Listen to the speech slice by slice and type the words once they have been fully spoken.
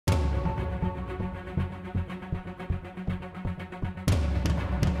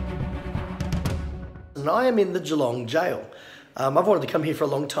and I am in the Geelong jail. I've wanted to come here for a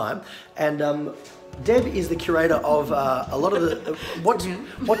long time, and Deb is the curator of a lot of the. What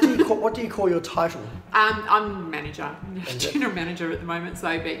do you call your title? I'm manager, general manager at the moment.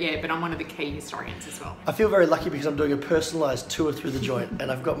 So, but I'm one of the key historians as well. I feel very lucky because I'm doing a personalised tour through the joint,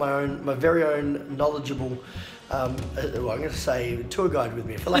 and I've got my very own knowledgeable. I'm going to say tour guide with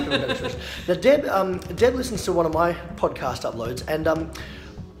me, for lack of a better choice. Now, Deb listens to one of my podcast uploads, and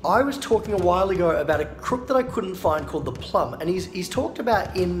I was talking a while ago about a crook that I couldn't find called the Plumb, and he's talked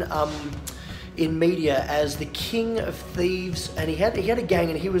about in media as the king of thieves, and he had a gang,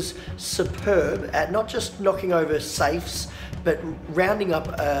 and he was superb at not just knocking over safes, but rounding up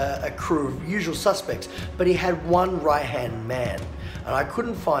a crew of usual suspects. But he had one right-hand man, and I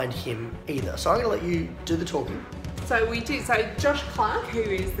couldn't find him either. So I'm going to let you do the talking. So we do. So Josh Clarke, who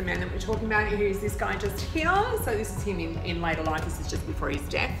is the man that we're talking about, who is this guy just here. So this is him in later life. This is just before his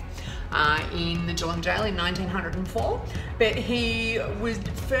death. In the Geelong jail in 1904, but he was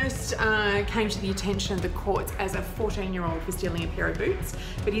first came to the attention of the courts as a 14-year-old for stealing a pair of boots.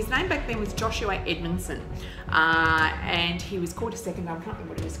 But his name back then was Joshua Edmondson, and he was caught a second time. I can't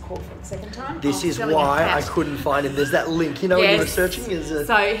remember what he was caught for the second time. This is why I couldn't find him. There's that link, when you were searching.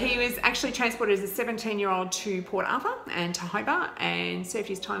 So he was actually transported as a 17-year-old to Port Arthur and to Hobart and served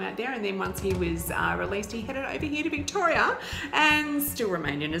his time out there. And then once he was released, he headed over here to Victoria and still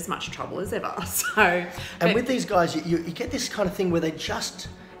remained in as much trouble as ever. And with these guys, you get this kind of thing where they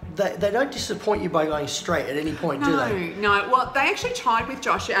don't disappoint you by going straight at any point, do they? No. Well, they actually tried with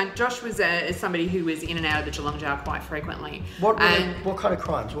Josh, and Josh was somebody who was in and out of the Geelong jail quite frequently. What kind of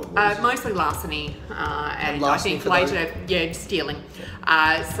crimes? What mostly larceny, and larceny, I think later, stealing.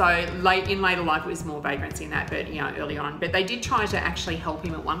 So in later life, it was more vagrancy in that, but early on. But they did try to actually help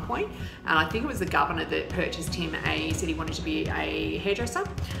him at one point, and I think it was the governor that purchased him said he wanted to be a hairdresser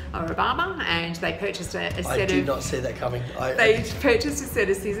or a barber, and they purchased a set of. I did not see that coming. They purchased a set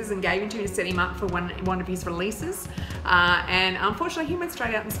of scissors and gave him to him to set him up for one of his releases, and unfortunately he went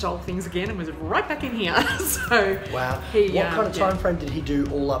straight out and stole things again and was right back in here. So wow. What kind of time frame did he do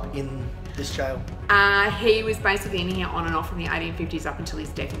all up in this jail? He was basically in here on and off from the 1850s up until his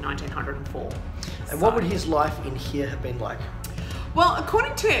death in 1904. And what would his life in here have been like? Well,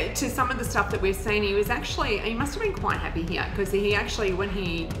 according to some of the stuff that we've seen, he must have been quite happy here, because he actually, when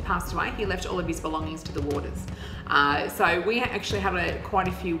he passed away, he left all of his belongings to the warders. So we actually have quite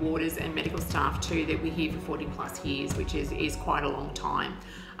a few warders and medical staff too that were here for 40 plus years, which is quite a long time.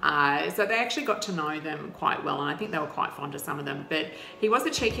 So they actually got to know them quite well, and I think they were quite fond of some of them. But he was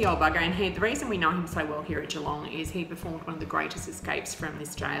a cheeky old bugger, and the reason we know him so well here at Geelong is he performed one of the greatest escapes from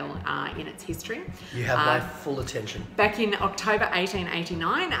this jail in its history. You have my full attention. Back in October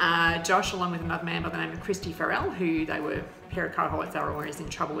 1889, Josh, along with another man by the name of Christy Farrell, who they were a pair of cohorts, they were always in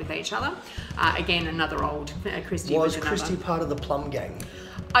trouble with each other. Again, another old Christy. Was Christy part of the Plumb gang?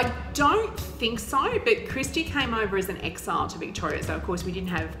 I don't think so, but Christy came over as an exile to Victoria. So, of course, we didn't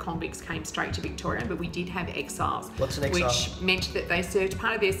have convicts came straight to Victoria, but we did have exiles. What's an exile? Which meant that they served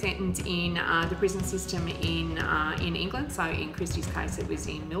part of their sentence in the prison system in England. So, in Christy's case, it was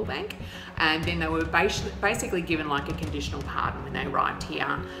in Millbank. And then they were basically given like a conditional pardon when they arrived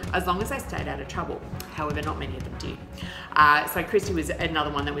here, as long as they stayed out of trouble. However, not many of them did. So Christy was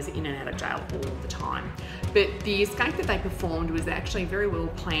another one that was in and out of jail all the time. But the escape that they performed was actually a very well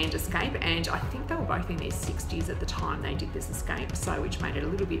planned escape, and I think they were both in their 60s at the time they did this escape, so which made it a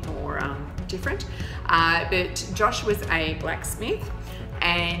little bit more different. But Josh was a blacksmith,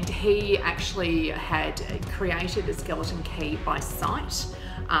 and he actually had created a skeleton key by sight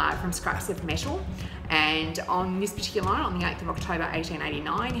from scraps of metal. And on this particular night, on the 8th of October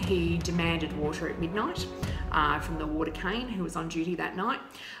 1889, he demanded water at midnight from the warder Kane, who was on duty that night.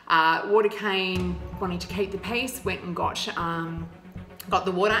 Warder Kane, wanting to keep the peace, went and got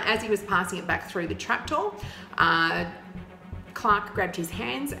the water. As he was passing it back through the trapdoor, Clarke grabbed his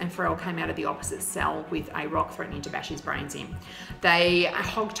hands and Farrell came out of the opposite cell with a rock threatening to bash his brains in. They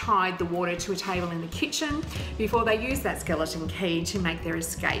hog-tied the water to a table in the kitchen before they used that skeleton key to make their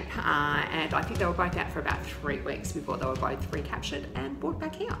escape. And I think they were both out for about 3 weeks before they were both recaptured and brought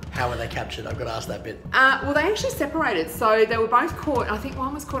back here. How were they captured? I've got to ask that bit. Well, they actually separated. So they were both caught, I think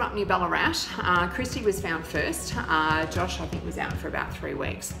one was caught up near Ballarat. Christy was found first. Josh, I think, was out for about 3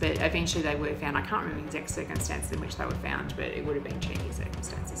 weeks, but eventually they were found. I can't remember the exact circumstances in which they were found, but it would have been cheeky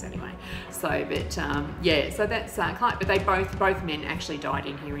circumstances anyway. So, but yeah, so that's Clarke. But they both men actually died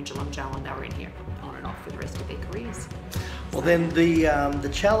in here in Geelong jail, and they were in here on and off for the rest of their careers. Well, then the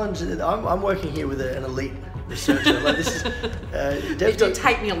challenge. I'm working here with an elite researcher. Like this is, It did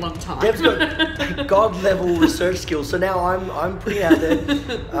take me a long time. Deb's got God-level research skills. So now I'm putting out there,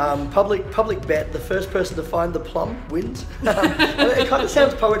 public bet, the first person to find the plum wins. It kind of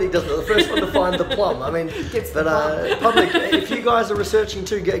sounds poetic, doesn't it? The first one to find the plum. I mean, public, if you guys are researching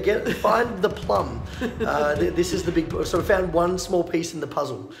too, find the plum. This is the big, so we found one small piece in the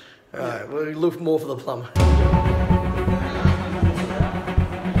puzzle. All right, we'll look more for the plum.